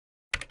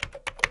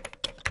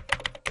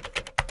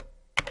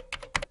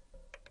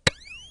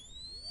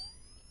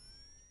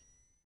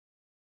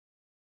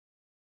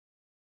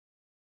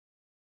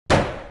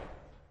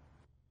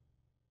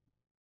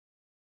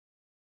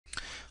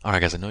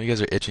Alright guys, I know you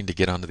guys are itching to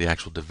get onto the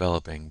actual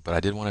developing, but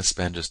I did want to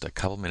spend just a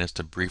couple minutes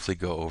to briefly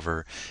go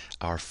over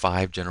our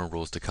 5 general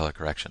rules to color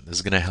correction. This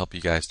is going to help you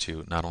guys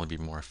to not only be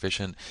more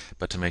efficient,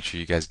 but to make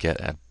sure you guys get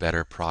a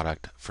better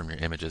product from your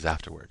images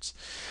afterwards.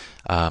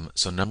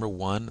 So number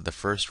 1, the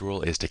first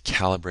rule is to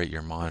calibrate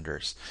your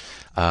monitors.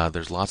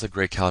 There's lots of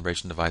great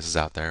calibration devices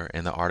out there.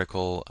 In the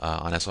article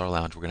on SLR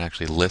Lounge, we're going to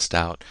actually list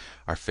out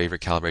our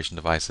favorite calibration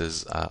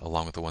devices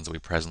along with the ones that we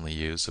presently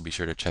use, so be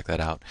sure to check that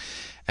out.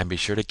 And be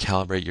sure to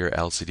calibrate your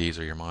LCDs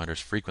or your monitors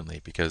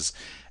frequently, because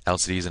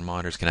LCDs and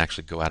monitors can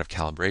actually go out of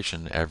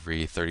calibration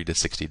every 30 to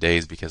 60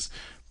 days because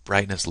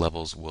brightness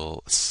levels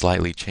will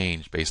slightly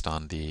change based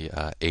on the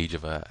age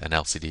of an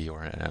LCD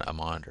or a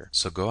monitor.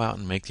 So go out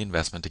and make the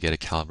investment to get a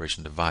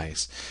calibration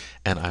device.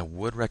 And I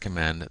would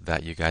recommend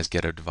that you guys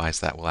get a device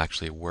that will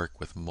actually work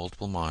with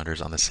multiple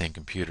monitors on the same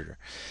computer.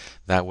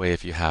 That way,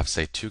 if you have,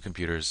 say, two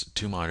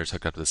monitors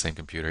hooked up to the same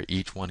computer,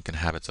 each one can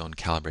have its own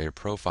calibrated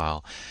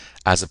profile,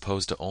 as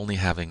opposed to only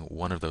having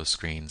one of those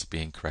screens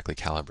being correctly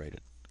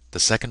calibrated. The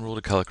second rule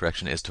to color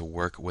correction is to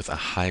work with a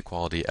high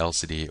quality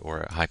LCD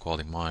or a high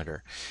quality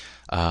monitor.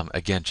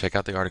 Again, check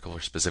out the article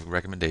for specific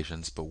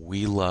recommendations, but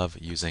we love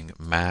using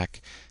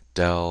Mac,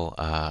 Dell,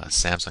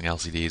 Samsung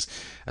LCDs,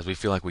 as we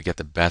feel like we get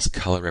the best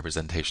color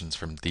representations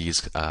from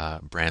these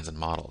brands and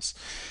models.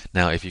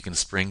 Now, if you can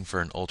spring for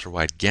an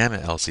ultra-wide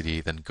gamut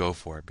LCD, then go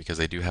for it, because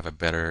they do have a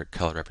better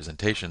color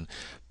representation,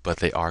 but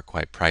they are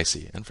quite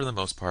pricey. And for the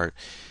most part,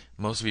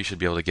 most of you should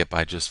be able to get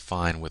by just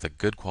fine with a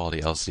good quality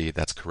LCD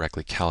that's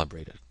correctly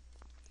calibrated.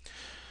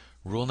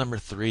 Rule number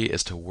 3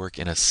 is to work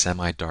in a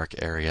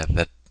semi-dark area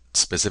that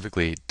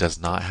specifically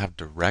does not have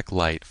direct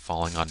light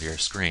falling onto your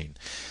screen.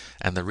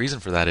 And the reason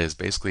for that is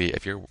basically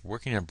if you're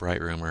working in a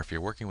bright room, or if you're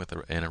working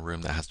in a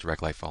room that has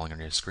direct light falling on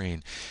your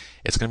screen,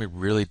 it's going to be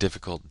really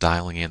difficult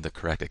dialing in the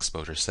correct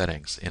exposure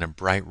settings. In a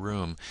bright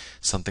room,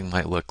 something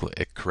might look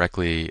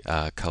correctly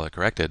color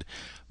corrected,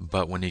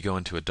 but when you go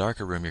into a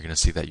darker room, you're going to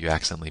see that you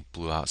accidentally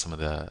blew out some of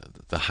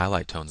the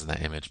highlight tones in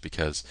that image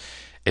because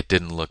it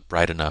didn't look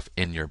bright enough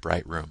in your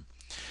bright room.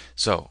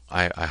 So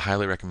I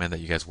highly recommend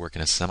that you guys work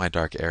in a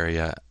semi-dark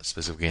area,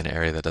 specifically in an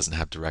area that doesn't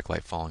have direct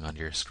light falling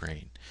onto your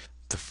screen.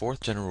 The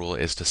fourth general rule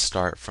is to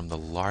start from the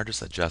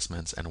largest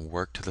adjustments and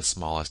work to the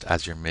smallest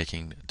as you're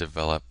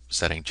develop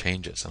setting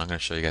changes. And I'm going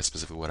to show you guys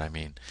specifically what I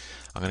mean.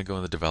 I'm going to go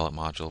in the develop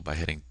module by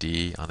hitting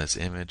D on this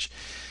image.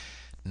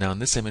 Now in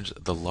this image,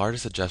 the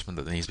largest adjustment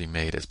that needs to be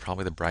made is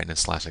probably the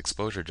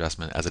brightness/exposure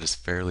adjustment, as it is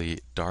fairly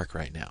dark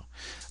right now.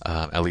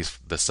 At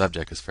least the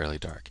subject is fairly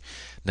dark.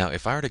 Now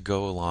if I were to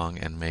go along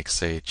and make,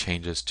 say,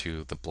 changes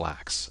to the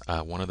blacks,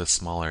 one of the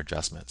smaller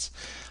adjustments,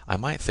 I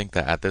might think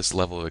that at this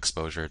level of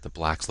exposure the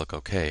blacks look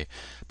okay,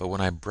 but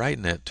when I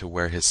brighten it to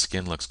where his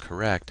skin looks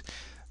correct,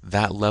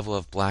 that level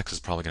of blacks is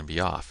probably going to be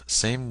off.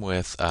 Same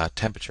with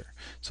temperature.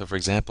 So for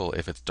example,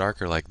 if it's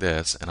darker like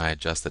this and I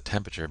adjust the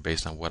temperature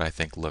based on what I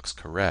think looks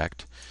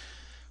correct,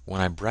 when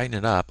I brighten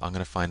it up, I'm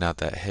going to find out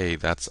that, hey,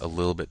 that's a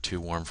little bit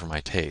too warm for my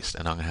taste,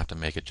 and I'm going to have to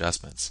make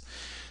adjustments.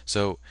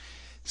 So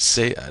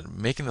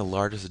making the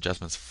largest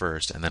adjustments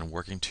first and then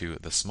working to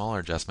the smaller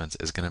adjustments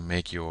is going to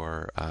make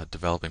your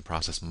developing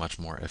process much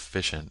more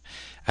efficient,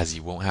 as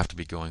you won't have to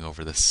be going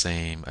over the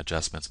same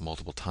adjustments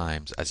multiple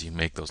times as you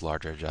make those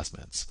larger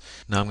adjustments.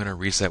 Now I'm going to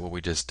reset what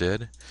we just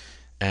did.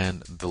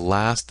 And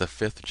the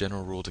fifth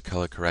general rule to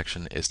color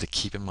correction is to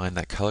keep in mind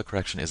that color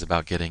correction is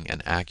about getting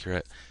an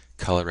accurate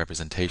color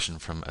representation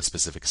from a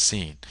specific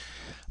scene.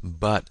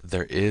 But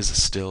there is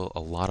still a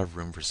lot of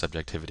room for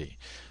subjectivity.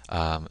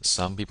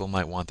 Some people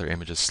might want their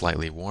images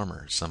slightly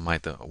warmer, some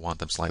might want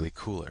them slightly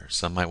cooler,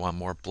 some might want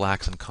more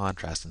blacks and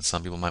contrast, and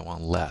some people might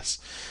want less.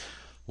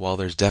 While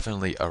there's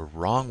definitely a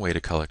wrong way to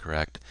color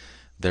correct,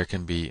 there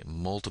can be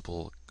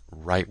multiple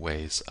right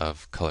ways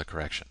of color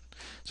correction.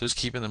 So just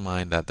keep in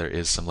mind that there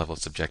is some level of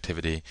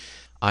subjectivity.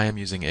 I am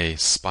using a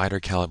spider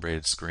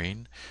calibrated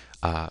screen.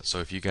 So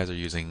if you guys are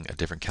using a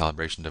different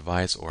calibration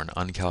device or an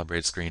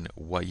uncalibrated screen,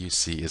 what you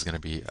see is going to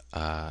be,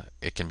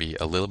 it can be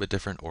a little bit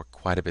different or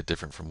quite a bit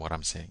different from what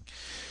I'm seeing.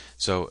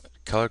 So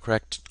color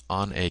correct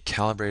on a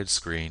calibrated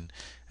screen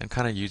and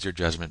kind of use your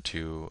judgment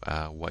to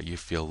what you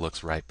feel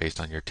looks right based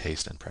on your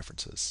taste and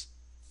preferences.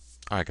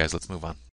 Alright guys, let's move on.